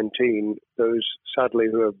COVID-19, those sadly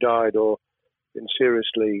who have died or been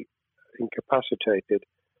seriously incapacitated.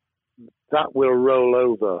 That will roll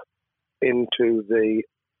over into the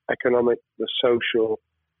economic, the social,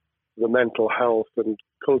 the mental health and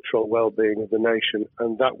cultural well-being of the nation,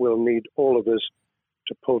 and that will need all of us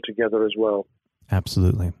to pull together as well.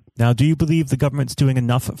 Absolutely. Now, do you believe the government's doing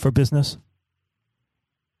enough for business?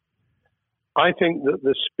 I think that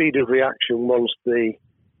the speed of reaction once the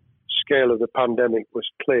scale of the pandemic was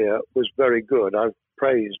clear was very good. I've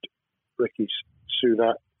praised Rishi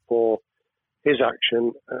Sunak for his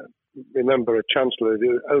action. Remember, a chancellor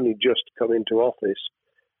who had only just come into office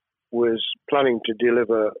was planning to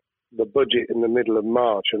deliver the budget in the middle of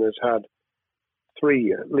March and has had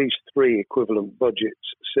at least three equivalent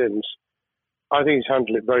budgets since. I think he's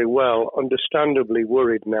handled it very well. Understandably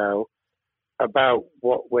worried now about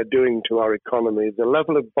what we're doing to our economy. The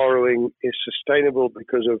level of borrowing is sustainable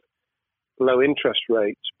because of low interest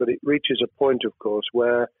rates, but it reaches a point, of course,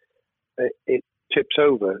 where it tips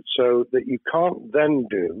over so that you can't then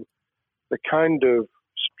do the kind of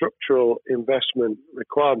structural investment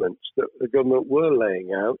requirements that the government were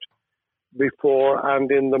laying out before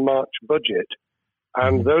and in the March budget.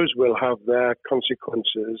 And those will have their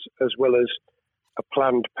consequences as well as a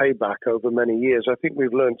planned payback over many years. I think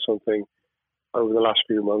we've learned something over the last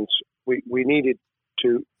few months. We needed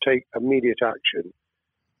to take immediate action.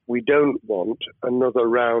 We don't want another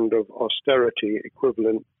round of austerity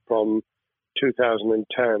equivalent from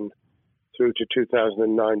 2010 through to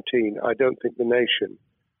 2019. I don't think the nation,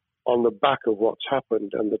 on the back of what's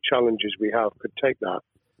happened and the challenges we have, could take that.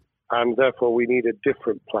 And therefore, we need a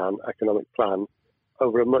different plan, economic plan,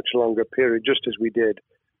 over a much longer period, just as we did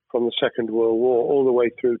from the Second World War all the way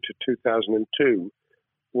through to 2002,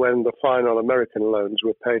 when the final American loans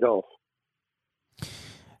were paid off.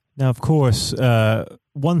 Now, of course,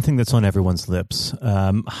 one thing that's on everyone's lips,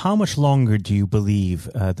 how much longer do you believe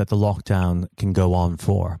that the lockdown can go on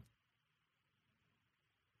for?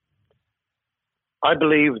 I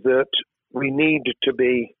believe that we need to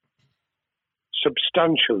be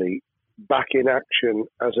substantially back in action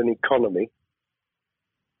as an economy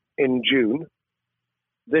in June.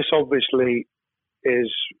 This obviously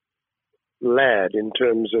is led in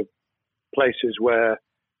terms of places where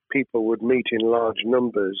people would meet in large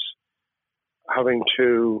numbers, having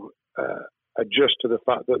to adjust to the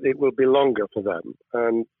fact that it will be longer for them.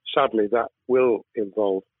 And sadly, that will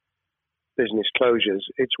involve business closures.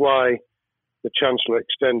 It's why the Chancellor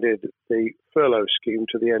extended the furlough scheme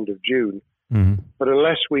to the end of June. Mm-hmm. But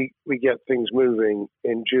unless we get things moving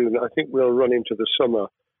in June, I think we'll run into the summer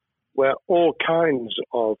where all kinds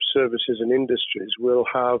of services and industries will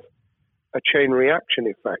have a chain reaction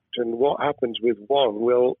effect. And what happens with one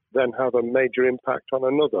will then have a major impact on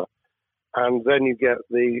another. And then you get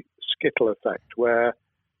the skittle effect where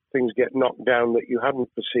things get knocked down that you hadn't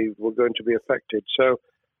perceived were going to be affected. So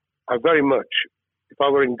I very much, if I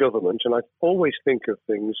were in government, and I always think of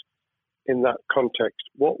things in that context,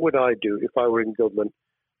 what would I do if I were in government?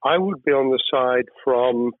 I would be on the side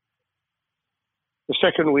from the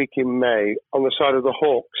second week in May, on the side of the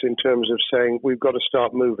hawks in terms of saying we've got to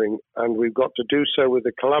start moving, and we've got to do so with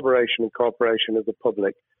the collaboration and cooperation of the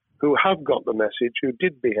public who have got the message, who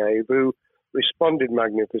did behave, who responded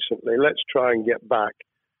magnificently. Let's try and get back,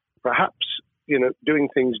 perhaps, doing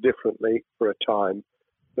things differently for a time,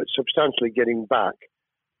 but substantially getting back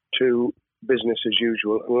to business as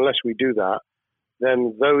usual. And unless we do that,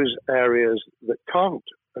 then those areas that can't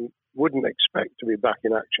and wouldn't expect to be back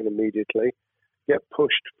in action immediately get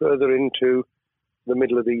pushed further into the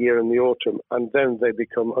middle of the year and the autumn, and then they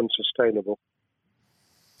become unsustainable.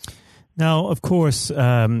 Now, of course,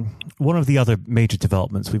 one of the other major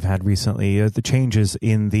developments we've had recently are the changes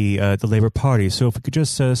in the Labour Party. So if we could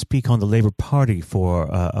just speak on the Labour Party for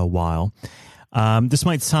a while. This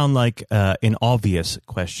might sound like an obvious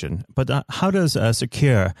question, but how does Sir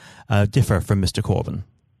Keir differ from Mr. Corbyn?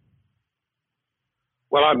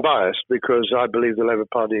 Well, I'm biased because I believe the Labour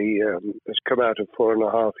Party has come out of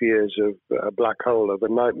 4.5 years of a black hole of a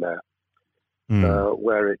nightmare,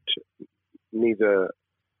 where it neither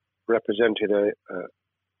represented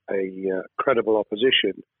a credible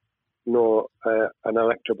opposition nor an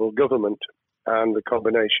electable government, and the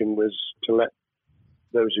combination was to let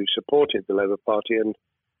those who supported the Labour Party and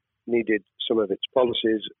needed some of its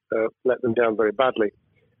policies let them down very badly.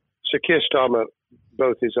 Sir Keir Starmer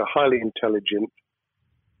both is a highly intelligent,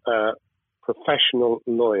 professional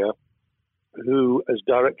lawyer who, as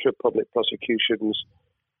Director of Public Prosecutions,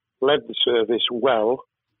 led the service well,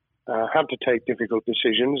 had to take difficult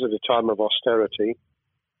decisions at a time of austerity,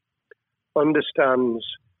 understands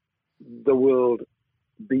the world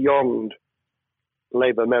beyond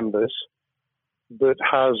Labour members, but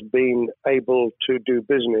has been able to do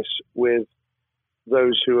business with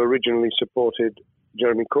those who originally supported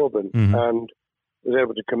Jeremy Corbyn and was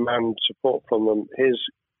able to command support from them. His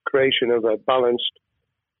creation of a balanced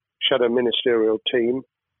shadow ministerial team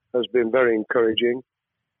has been very encouraging.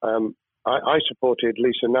 I supported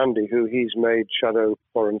Lisa Nandy, who he's made Shadow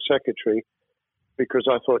Foreign Secretary, because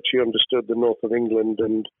I thought she understood the north of England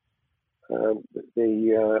and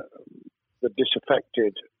the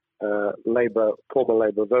disaffected former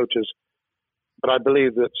Labour voters. But I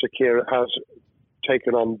believe that Sir Keir has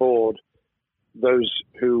taken on board those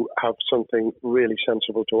who have something really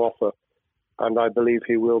sensible to offer, and I believe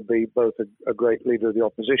he will be both a great leader of the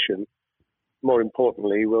opposition. More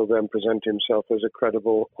importantly, he will then present himself as a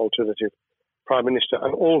credible alternative Prime Minister.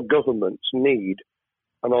 And all governments need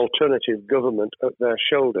an alternative government at their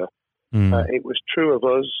shoulder. It was true of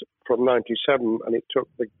us from 97, and it took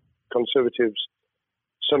the Conservatives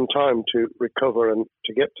some time to recover and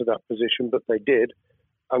to get to that position, but they did,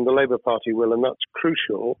 and the Labour Party will, and that's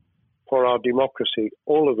crucial for our democracy.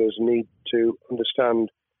 All of us need to understand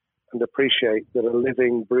and appreciate that a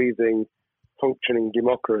living, breathing functioning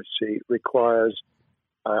democracy requires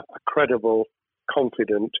a credible,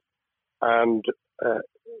 confident, and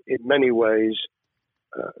in many ways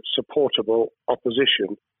supportable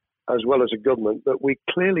opposition, as well as a government that we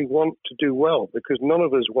clearly want to do well, because none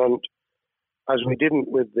of us want, as we didn't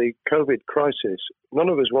with the COVID crisis, none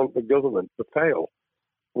of us want the government to fail.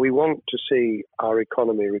 We want to see our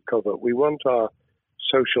economy recover. We want our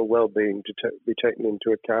social well-being to be taken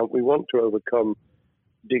into account. We want to overcome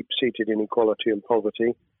deep-seated inequality and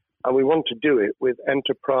poverty. And we want to do it with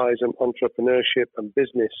enterprise and entrepreneurship and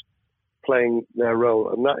business playing their role.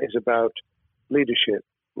 And that is about leadership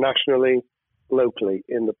nationally, locally,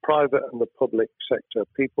 in the private and the public sector.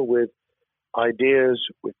 People with ideas,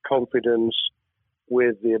 with confidence,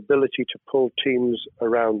 with the ability to pull teams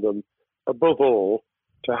around them. Above all,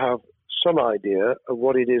 to have some idea of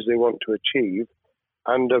what it is they want to achieve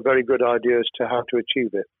and a very good idea as to how to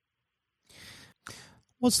achieve it.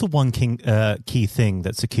 What's the one key thing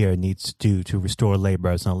that Sir Keir needs to do to restore Labour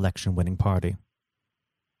as an election-winning party?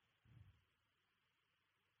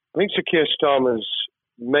 I think Sir Keir Starmer's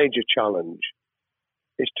major challenge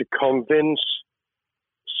is to convince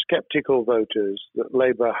sceptical voters that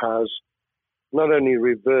Labour has not only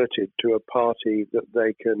reverted to a party that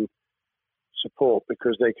they can support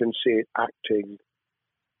because they can see it acting,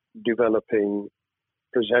 developing,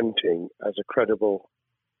 presenting as a credible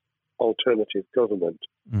alternative government,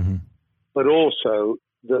 but also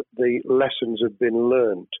that the lessons have been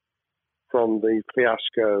learned from the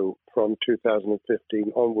fiasco from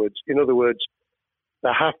 2015 onwards. In other words,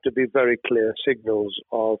 there have to be very clear signals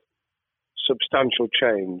of substantial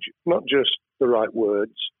change, not just the right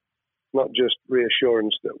words, not just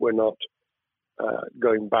reassurance that we're not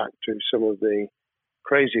going back to some of the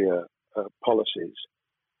crazier policies,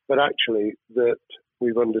 but actually that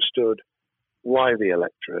we've understood why the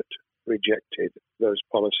electorate rejected those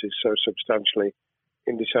policies so substantially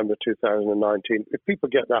in December 2019. If people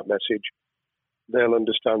get that message, they'll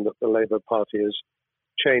understand that the Labour Party has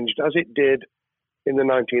changed, as it did in the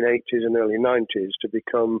 1980s and early 90s, to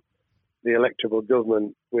become the electable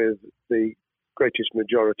government with the greatest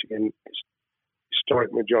majority in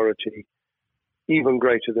historic majority, even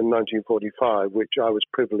greater than 1945, which I was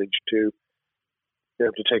privileged to be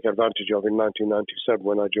able to take advantage of in 1997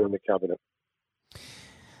 when I joined the cabinet.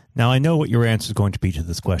 Now, I know what your answer is going to be to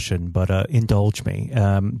this question, but indulge me.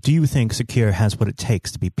 Do you think Sir Keir has what it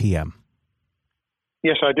takes to be PM?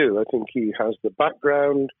 Yes, I do. I think he has the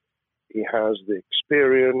background, he has the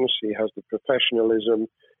experience, he has the professionalism,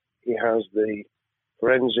 he has the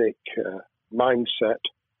forensic mindset,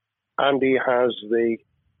 and he has the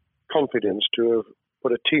confidence to have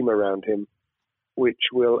put a team around him which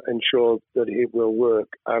will ensure that it will work.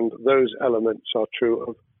 And those elements are true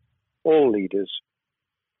of all leaders.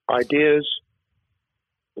 Ideas,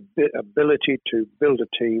 the ability to build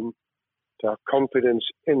a team, to have confidence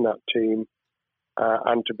in that team,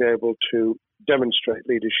 and to be able to demonstrate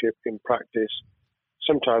leadership in practice,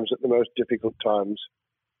 sometimes at the most difficult times.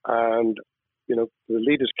 And, you know, the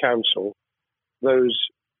Leaders' Council, those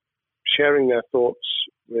sharing their thoughts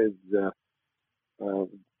with the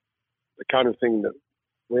kind of thing that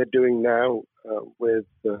we're doing now with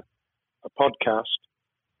a podcast,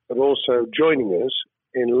 but also joining us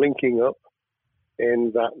in linking up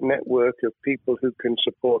in that network of people who can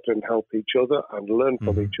support and help each other and learn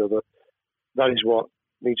from each other. That is what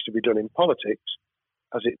needs to be done in politics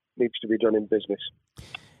as it needs to be done in business.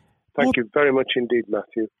 Thank you very much indeed,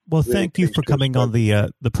 Matthew. Well, thank you for coming on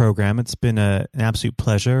the program. It's been an absolute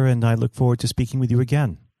pleasure, and I look forward to speaking with you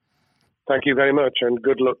again. Thank you very much, and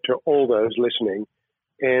good luck to all those listening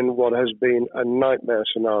in what has been a nightmare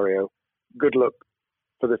scenario. Good luck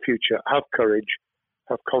for the future. Have courage,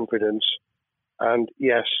 have confidence, and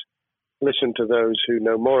yes, listen to those who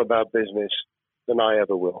know more about business than I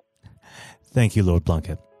ever will. Thank you, Lord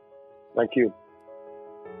Blunkett. Thank you.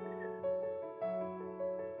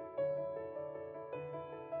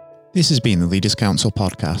 This has been the Leaders' Council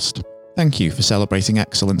podcast. Thank you for celebrating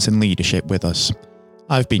excellence in leadership with us.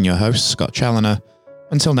 I've been your host, Scott Challoner.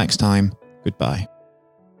 Until next time, goodbye.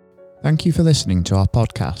 Thank you for listening to our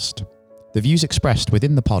podcast. The views expressed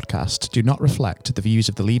within the podcast do not reflect the views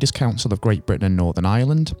of the Leaders' Council of Great Britain and Northern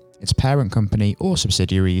Ireland, its parent company or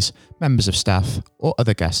subsidiaries, members of staff, or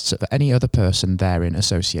other guests of any other person therein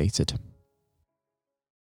associated.